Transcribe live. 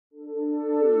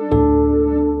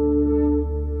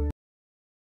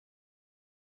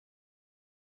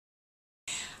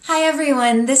Hi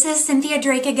everyone, this is Cynthia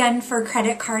Drake again for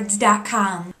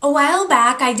CreditCards.com. A while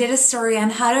back I did a story on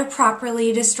how to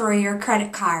properly destroy your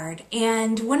credit card,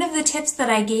 and one of the tips that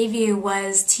I gave you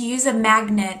was to use a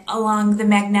magnet along the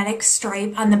magnetic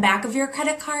stripe on the back of your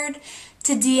credit card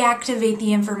to deactivate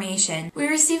the information. We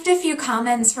received a few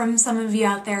comments from some of you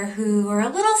out there who are a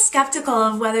little skeptical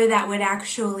of whether that would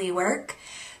actually work.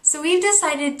 So we've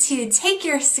decided to take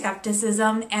your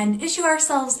skepticism and issue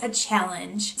ourselves a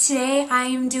challenge. Today I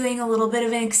am doing a little bit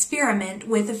of an experiment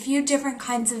with a few different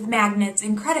kinds of magnets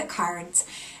in credit cards.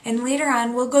 And later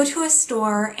on we'll go to a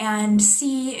store and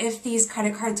see if these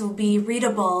credit cards will be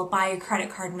readable by a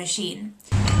credit card machine.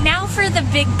 Now for the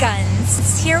big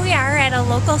guns. Here we are at a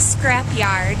local scrap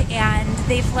yard and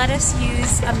they've let us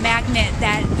use a magnet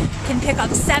that can pick up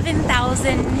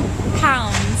 7,000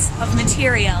 pounds of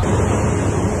material.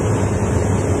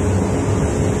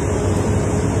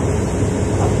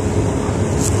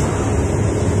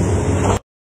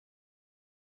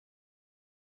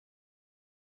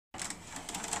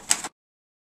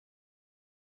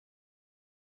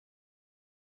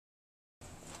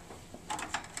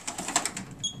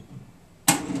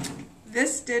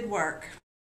 This did work.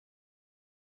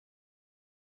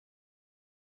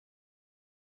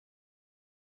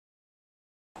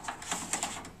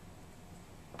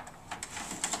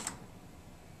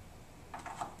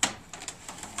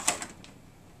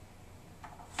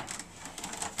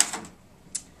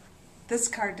 This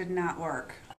card did not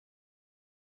work.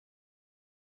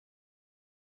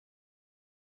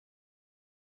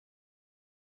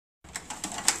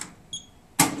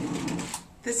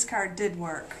 This card did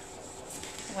work.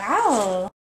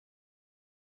 Wow!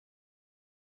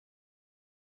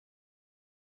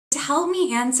 To help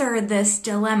me answer this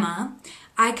dilemma,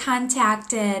 I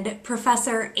contacted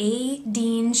Professor A.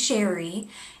 Dean Sherry,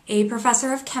 a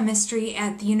professor of chemistry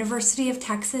at the University of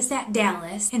Texas at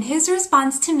Dallas, and his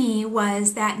response to me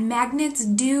was that magnets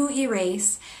do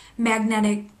erase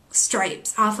magnetic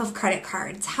stripes off of credit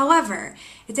cards. However,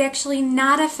 it's actually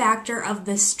not a factor of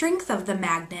the strength of the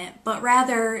magnet, but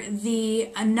rather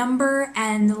the number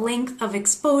and length of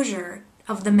exposure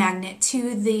of the magnet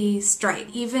to the stripe.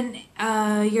 Even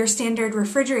your standard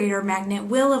refrigerator magnet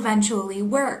will eventually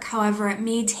work. However, it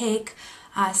may take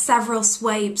several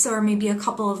swipes or maybe a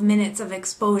couple of minutes of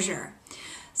exposure.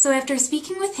 So after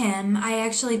speaking with him, I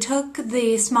actually took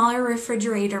the smaller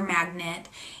refrigerator magnet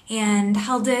and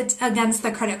held it against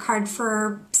the credit card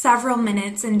for several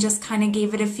minutes and just kind of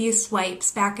gave it a few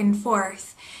swipes back and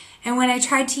forth. And when I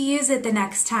tried to use it the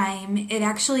next time, it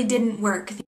actually didn't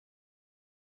work.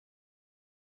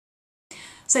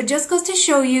 So it just goes to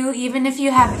show you, even if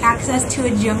you have access to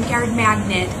a junkyard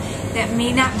magnet, that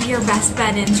may not be your best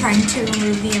bet in trying to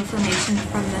remove the information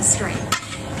from the stripe.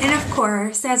 And of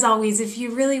course, as always, if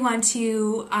you really want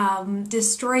to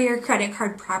destroy your credit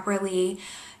card properly,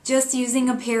 just using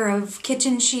a pair of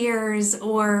kitchen shears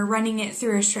or running it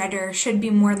through a shredder should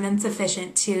be more than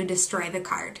sufficient to destroy the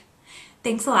card.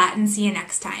 Thanks a lot and see you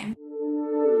next time.